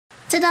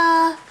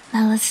Ta-da!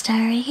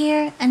 MaliceDiary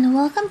here, and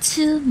welcome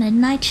to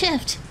Midnight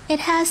Shift. It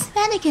has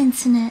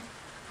mannequins in it.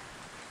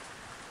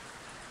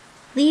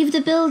 Leave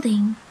the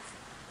building.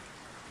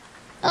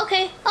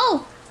 Okay.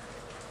 Oh!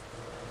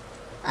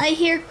 I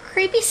hear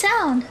creepy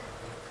sound.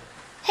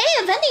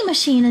 Hey, a vending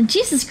machine! And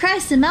Jesus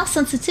Christ, the mouse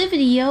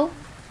sensitivity, yo!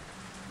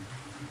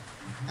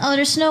 Oh,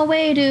 there's no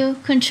way to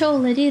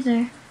control it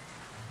either.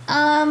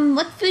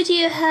 What food do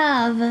you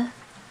have?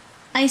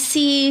 I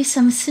see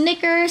some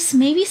Snickers,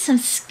 maybe some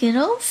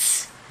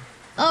Skittles?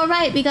 Oh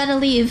right, we gotta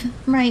leave.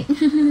 Right.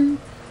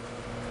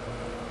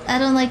 I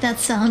don't like that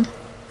sound.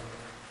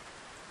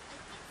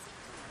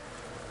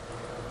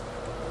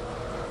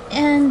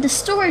 And the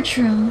storage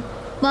room.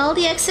 Well,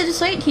 the exit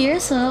is right here,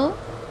 so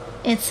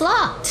it's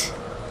locked.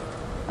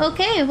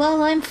 Okay,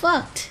 well, I'm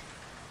fucked.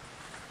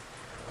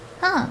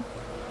 Huh.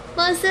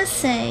 What does this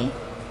say?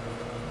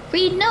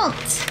 Read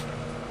notes.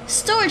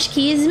 Storage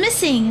key is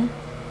missing.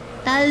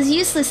 That is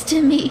useless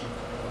to me.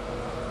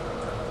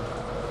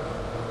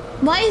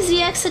 Why is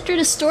the exit through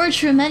the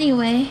storage room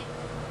anyway?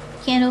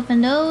 Can't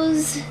open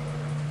those.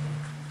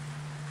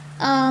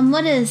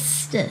 What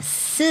is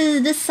this?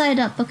 This side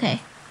up,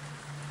 okay.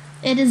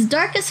 It is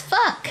dark as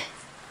fuck.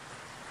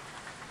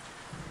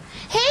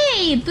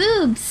 Hey,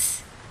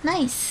 boobs!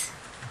 Nice.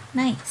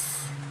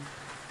 Nice.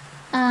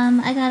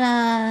 I got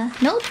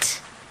a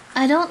note.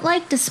 I don't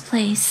like this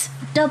place.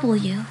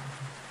 W.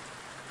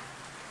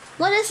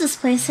 What is this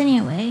place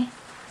anyway?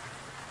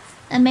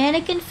 A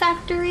mannequin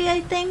factory, I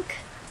think?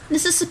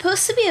 This is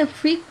supposed to be a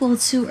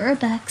prequel to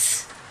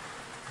Urbex,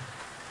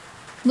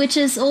 which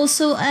is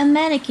also a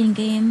mannequin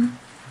game.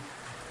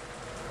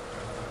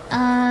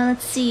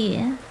 Let's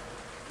see.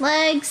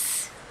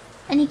 Legs.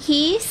 Any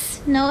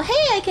keys? No.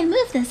 Hey, I can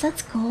move this.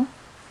 That's cool.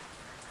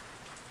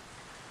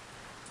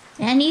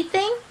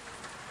 Anything?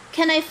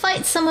 Can I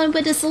fight someone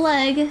with his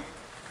leg?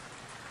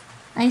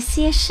 I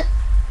see a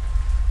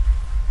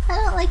I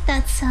don't like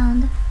that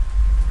sound.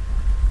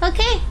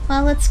 Okay,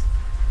 well, let's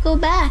go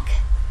back.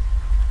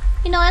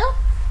 You know, I don't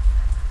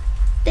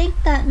think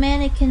that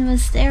mannequin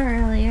was there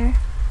earlier.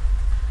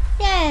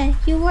 Yeah,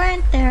 you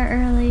weren't there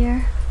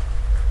earlier.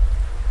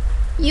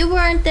 You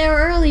weren't there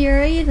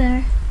earlier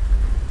either.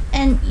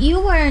 And you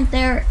weren't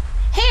there.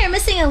 Hey, you're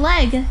missing a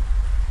leg.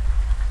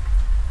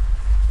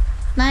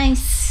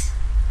 Nice.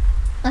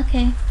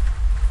 Okay.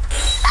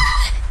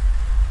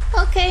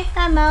 Okay,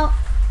 I'm out.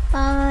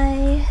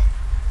 Bye.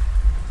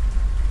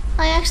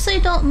 I actually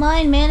don't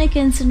mind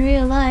mannequins in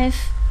real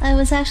life. I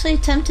was actually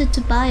tempted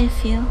to buy a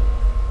few.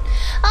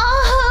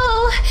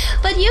 Oh,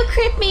 but you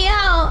creep me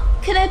out.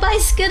 Can I buy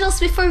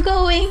Skittles before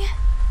going?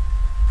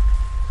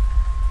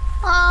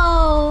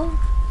 Oh,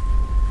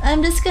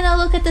 I'm just gonna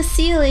look at the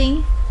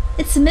ceiling.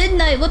 It's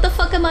midnight. What the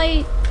fuck am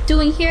I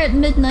doing here at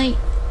midnight?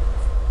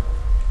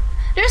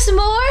 There's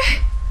more?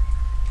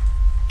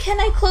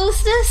 Can I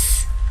close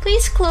this?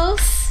 Please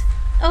close.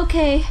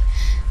 Okay,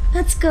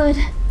 that's good.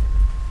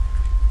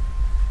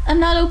 I'm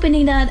not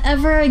opening that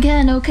ever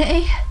again,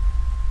 okay?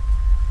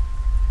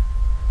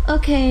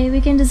 Okay,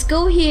 we can just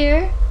go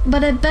here,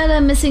 but I bet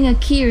I'm missing a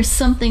key or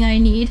something I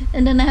need,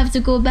 and then I have to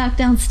go back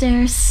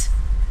downstairs.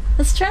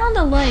 Let's turn on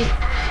the light.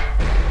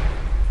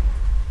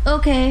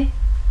 Okay.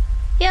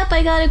 Yep,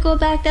 I gotta go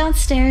back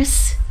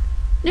downstairs.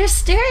 They're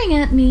staring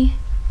at me.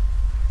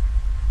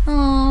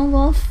 Oh,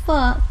 well,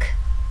 fuck.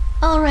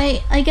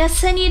 Alright, I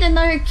guess I need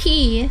another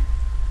key.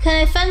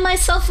 Can I fend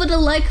myself with a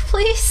leg,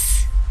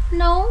 please?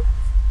 No?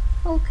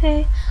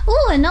 Okay.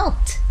 Ooh, a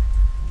note.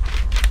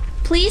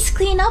 Please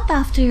clean up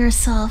after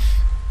yourself.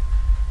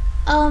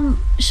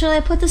 Should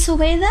I put this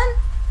away then?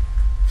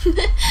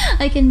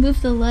 I can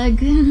move the leg.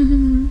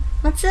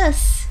 What's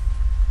this?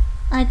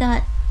 I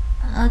got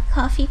a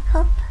coffee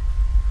cup.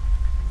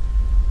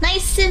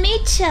 Nice to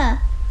meet ya.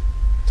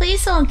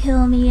 Please don't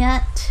kill me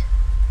yet.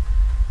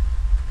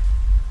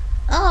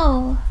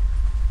 Oh.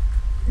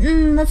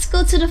 Let's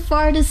go to the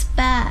farthest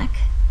back.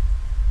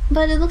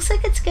 But it looks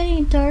like it's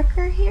getting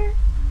darker here.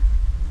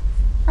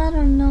 I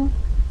don't know.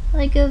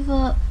 I give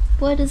up.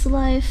 What is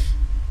life?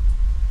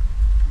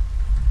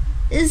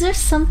 Is there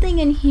something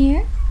in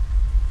here?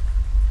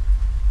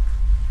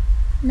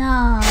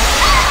 No.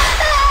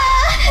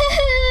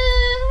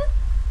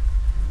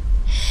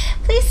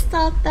 Please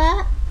stop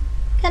that.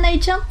 Can I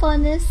jump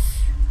on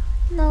this?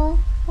 No.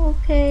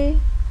 Okay.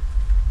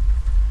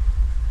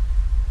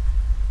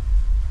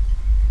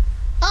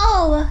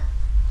 Oh!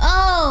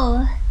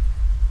 Oh!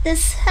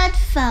 This head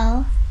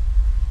fell.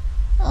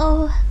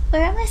 Oh,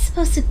 where am I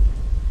supposed to...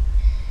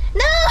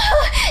 No!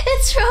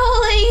 It's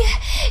rolling!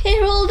 It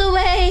rolled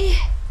away!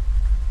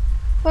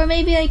 Or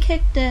maybe I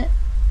kicked it.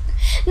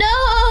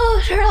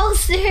 No! They're all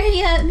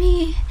staring at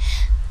me.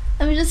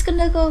 I'm just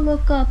gonna go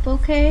look up,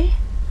 okay?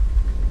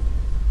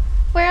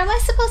 Where am I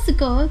supposed to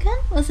go again?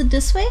 Was it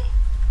this way?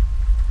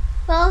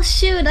 Well,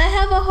 shoot, I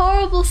have a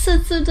horrible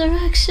sense of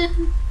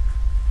direction.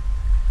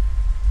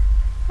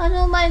 I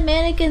don't mind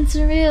mannequins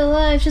in real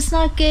life, just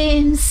not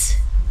games.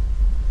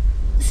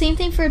 Same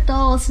thing for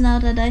dolls now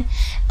that I...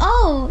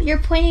 Oh, you're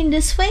pointing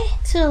this way?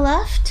 To the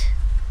left?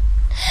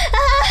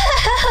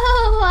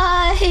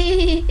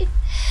 Why?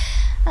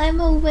 I'm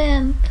a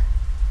wimp.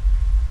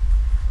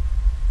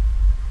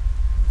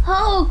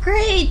 Oh,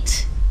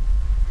 great!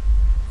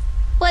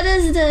 What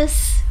is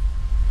this?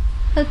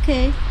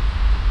 Okay.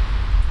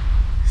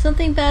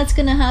 Something bad's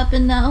gonna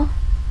happen now.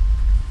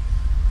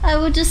 I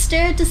would just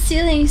stare at the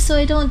ceiling so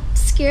I don't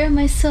scare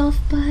myself,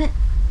 but...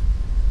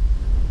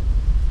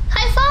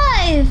 High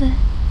five!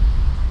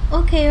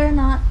 Okay, or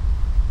not.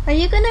 Are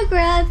you gonna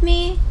grab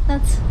me?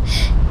 That's...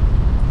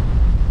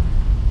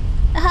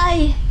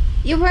 Hi!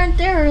 You weren't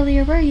there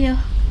earlier, were you?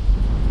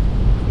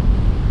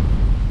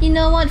 You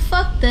know what?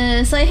 Fuck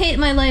this. I hate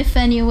my life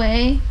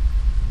anyway.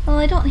 Well,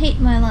 I don't hate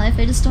my life,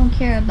 I just don't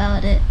care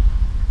about it.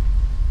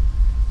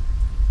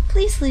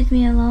 Please leave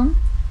me alone.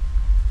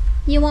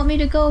 You want me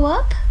to go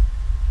up?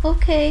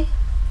 Okay.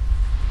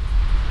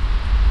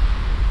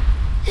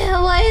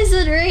 Why is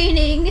it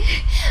raining?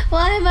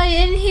 Why am I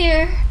in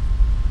here?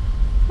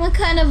 What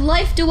kind of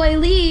life do I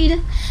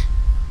lead?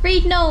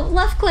 Read no,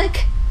 left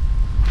click.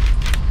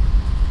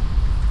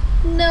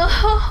 No.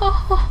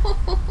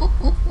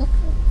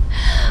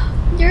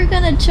 You're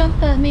gonna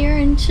jump at me,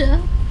 aren't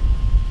you?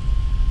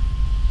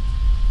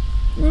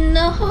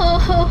 No.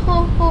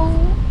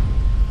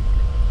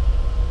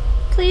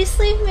 Please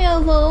leave me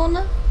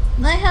alone.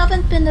 I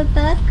haven't been a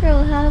bad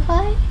girl, have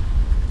I?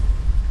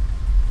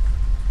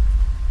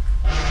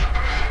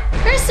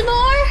 There's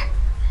more?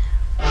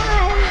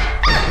 Why?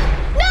 Ah!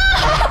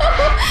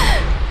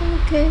 No!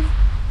 Okay.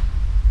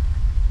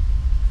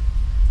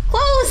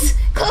 Close!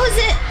 Close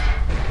it!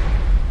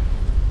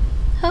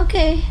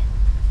 Okay.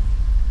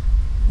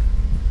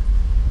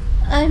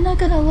 I'm not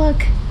gonna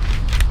look.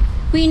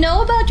 We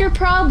know about your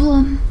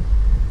problem.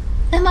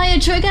 Am I a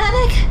drug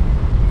addict?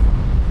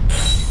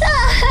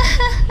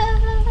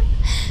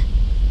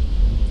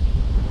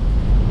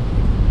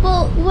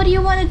 Well, what do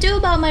you want to do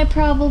about my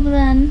problem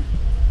then?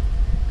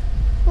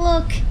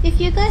 Look,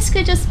 if you guys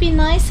could just be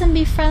nice and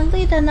be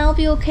friendly, then I'll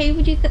be okay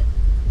with you.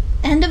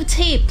 End of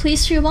tape,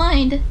 please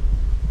rewind.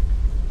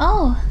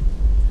 Oh.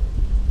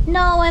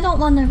 No, I don't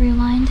want to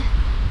rewind.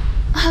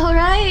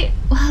 Alright,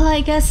 well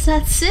I guess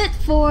that's it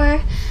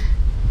for...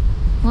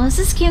 What was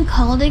this game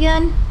called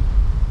again?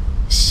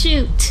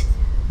 Shoot.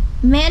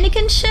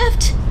 Mannequin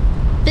Shift?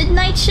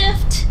 Midnight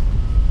Shift?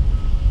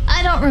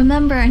 I don't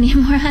remember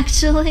anymore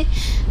actually.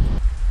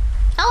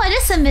 Oh, it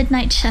is a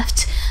Midnight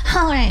Shift.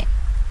 Alright.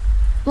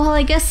 Well,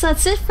 I guess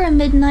that's it for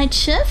Midnight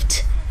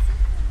Shift.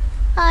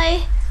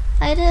 I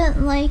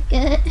didn't like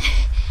it.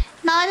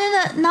 Not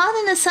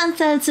in a sense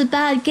that it's a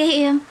bad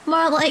game.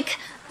 More like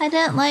I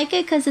didn't like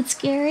it because it's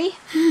scary.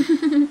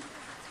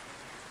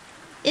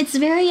 It's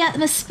very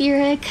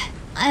atmospheric.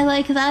 I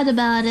like that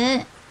about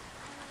it.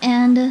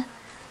 And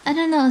I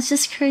don't know, it's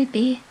just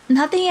creepy.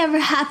 Nothing ever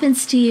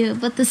happens to you,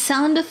 but the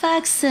sound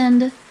effects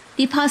and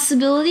the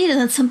possibility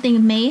that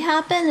something may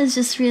happen is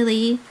just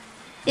really...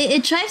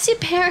 It drives you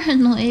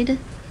paranoid.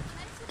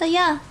 But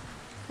yeah,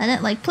 I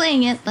didn't like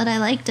playing it, but I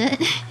liked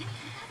it.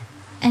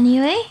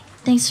 Anyway,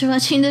 thanks for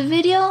watching the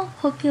video.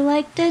 Hope you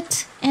liked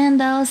it,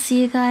 and I'll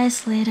see you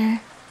guys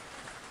later.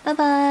 Bye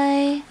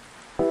bye.